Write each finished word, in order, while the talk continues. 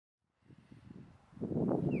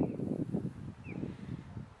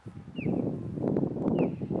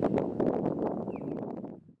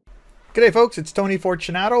G'day folks, it's Tony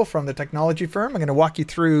Fortunato from the technology firm. I'm going to walk you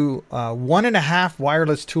through 1.5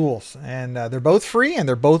 wireless tools, and they're both free and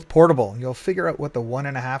they're both portable. You'll figure out what the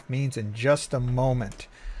 1.5 means in just a moment.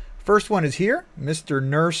 First one is here, Mr.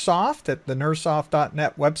 Nirsoft at the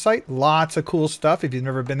nirsoft.net website. Lots of cool stuff if you've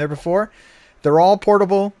never been there before. They're all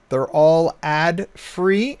portable, they're all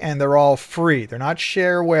ad-free, and they're all free. They're not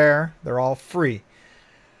shareware, they're all free.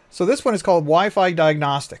 So this one is called Wi-Fi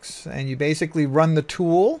Diagnostics, and you basically run the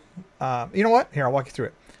tool. You know what? Here, I'll walk you through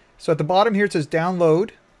it. So at the bottom here, it says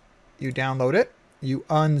download. You download it, you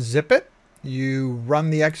unzip it, you run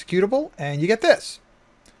the executable, and you get this.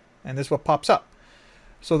 And this is what pops up.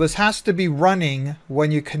 So this has to be running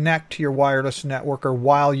when you connect to your wireless network or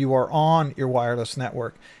while you are on your wireless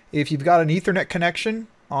network. If you've got an Ethernet connection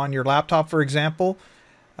on your laptop, for example,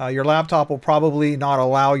 your laptop will probably not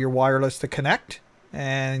allow your wireless to connect,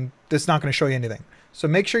 and it's not going to show you anything. So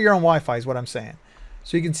make sure you're on Wi-Fi is what I'm saying.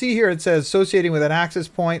 So you can see here it says associating with an access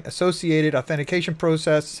point, associated authentication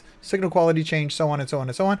process, signal quality change, so on and so on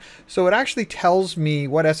and so on. So it actually tells me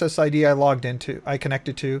what SSID I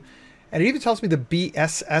connected to, and it even tells me the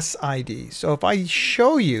BSS ID. So if I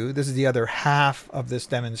show you, this is the other half of this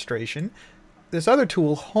demonstration, this other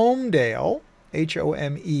tool, Homedale,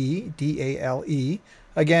 Homedale,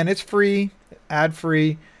 again, it's free,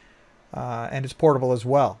 ad-free, and it's portable as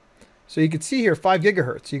well. So you can see here 5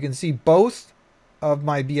 gigahertz. You can see both of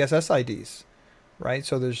my BSS IDs, right?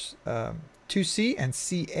 So there's 2C and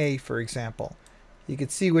CA, for example. You can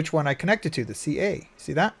see which one I connected to, the CA.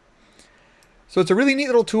 See that? So it's a really neat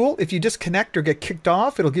little tool. If you disconnect or get kicked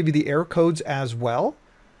off, it'll give you the error codes as well.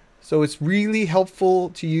 So it's really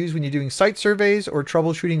helpful to use when you're doing site surveys or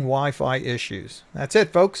troubleshooting Wi-Fi issues. That's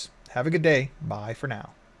it, folks. Have a good day. Bye for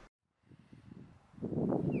now.